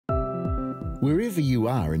Wherever you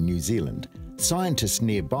are in New Zealand, scientists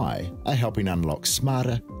nearby are helping unlock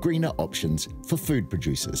smarter, greener options for food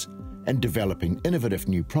producers and developing innovative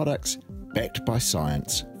new products backed by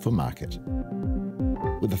science for market.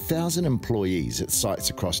 With 1,000 employees at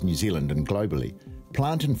sites across New Zealand and globally,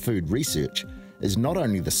 plant and food research is not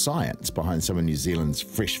only the science behind some of New Zealand's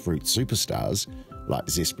fresh fruit superstars, like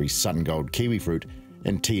Zespri's Sungold kiwi fruit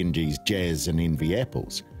and T&G's Jazz and Envy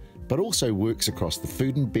apples, but also works across the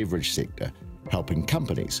food and beverage sector, helping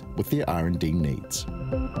companies with their R&D needs.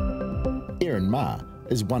 Erin Ma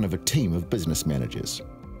is one of a team of business managers.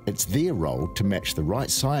 It's their role to match the right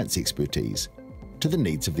science expertise to the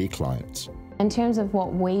needs of their clients. In terms of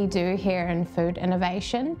what we do here in food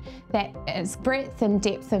innovation, that is breadth and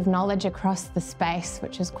depth of knowledge across the space,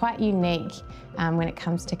 which is quite unique when it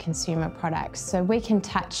comes to consumer products. So we can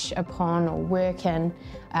touch upon or work in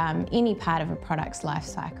any part of a product's life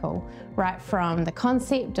cycle, right from the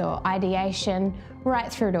concept or ideation,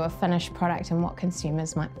 right through to a finished product and what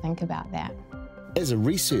consumers might think about that. As a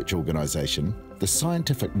research organisation, the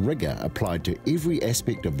scientific rigour applied to every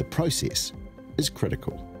aspect of the process is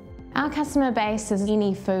critical. Our customer base is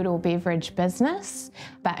any food or beverage business,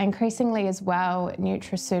 but increasingly as well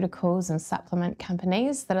nutraceuticals and supplement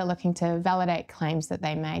companies that are looking to validate claims that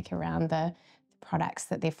they make around the products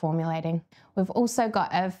that they're formulating. We've also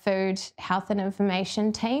got a food health and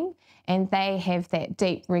information team, and they have that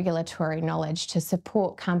deep regulatory knowledge to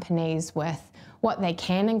support companies with what they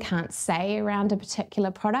can and can't say around a particular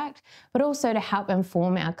product, but also to help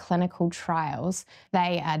inform our clinical trials.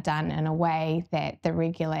 They are done in a way that the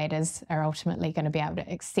regulators are ultimately going to be able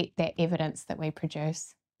to accept that evidence that we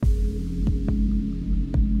produce.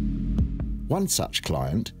 One such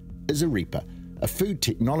client is Ārepa, a food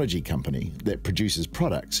technology company that produces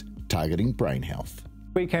products targeting brain health.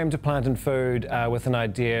 We came to Plant and Food with an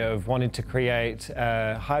idea of wanting to create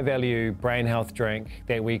a high-value brain health drink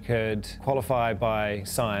that we could qualify by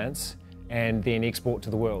science and then export to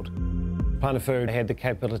the world. Plant and Food had the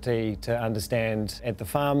capability to understand at the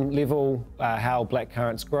farm level how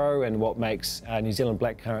blackcurrants grow and what makes New Zealand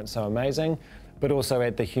blackcurrant so amazing, but also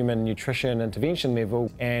at the human nutrition intervention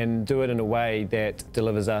level, and do it in a way that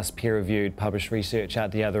delivers us peer-reviewed published research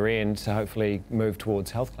out the other end to hopefully move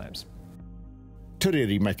towards health claims.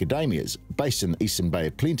 Torere Macadamias, based in the Eastern Bay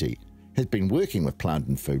of Plenty, has been working with plant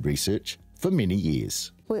and food research for many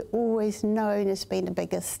years. We're always known as being the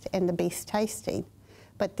biggest and the best tasting,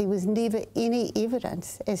 but there was never any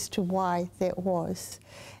evidence as to why that was.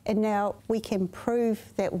 And now we can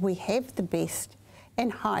prove that we have the best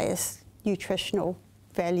and highest nutritional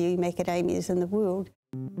value macadamias in the world.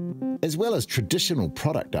 As well as traditional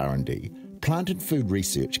product R&D, plant and food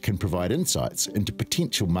research can provide insights into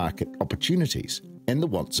potential market opportunities and the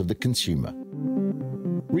wants of the consumer.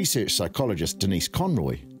 Research psychologist Denise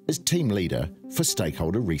Conroy is team leader for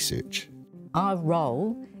stakeholder research. Our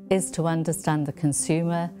role is to understand the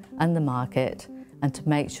consumer and the market, and to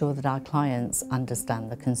make sure that our clients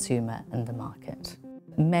understand the consumer and the market.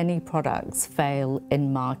 Many products fail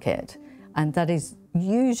in market, and that is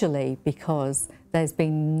usually because there's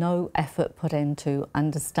been no effort put into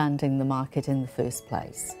understanding the market in the first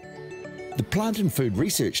place. The plant and food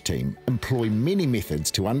research team employ many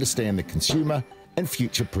methods to understand the consumer and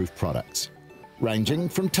future-proof products, ranging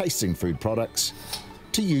from tasting food products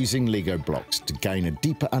to using Lego blocks to gain a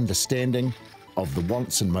deeper understanding of the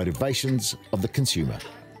wants and motivations of the consumer.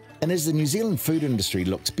 And as the New Zealand food industry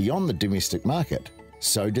looks beyond the domestic market,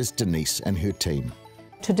 so does Denise and her team.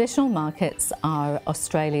 Traditional markets are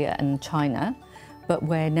Australia and China, but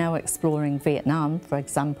we're now exploring Vietnam, for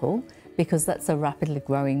example, because that's a rapidly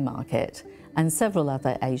growing market, and several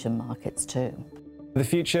other Asian markets too. The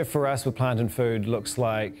future for us with Plant and Food looks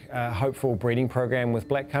like a hopeful breeding program with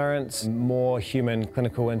blackcurrants, more human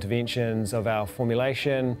clinical interventions of our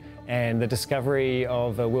formulation, and the discovery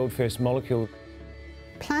of a world-first molecule.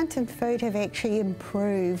 Plant and Food have actually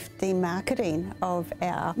improved the marketing of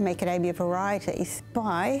our macadamia varieties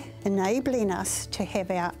by enabling us to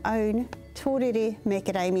have our own Torere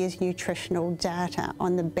Macadamias nutritional data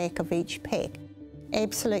on the back of each pack.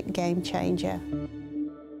 Absolute game changer.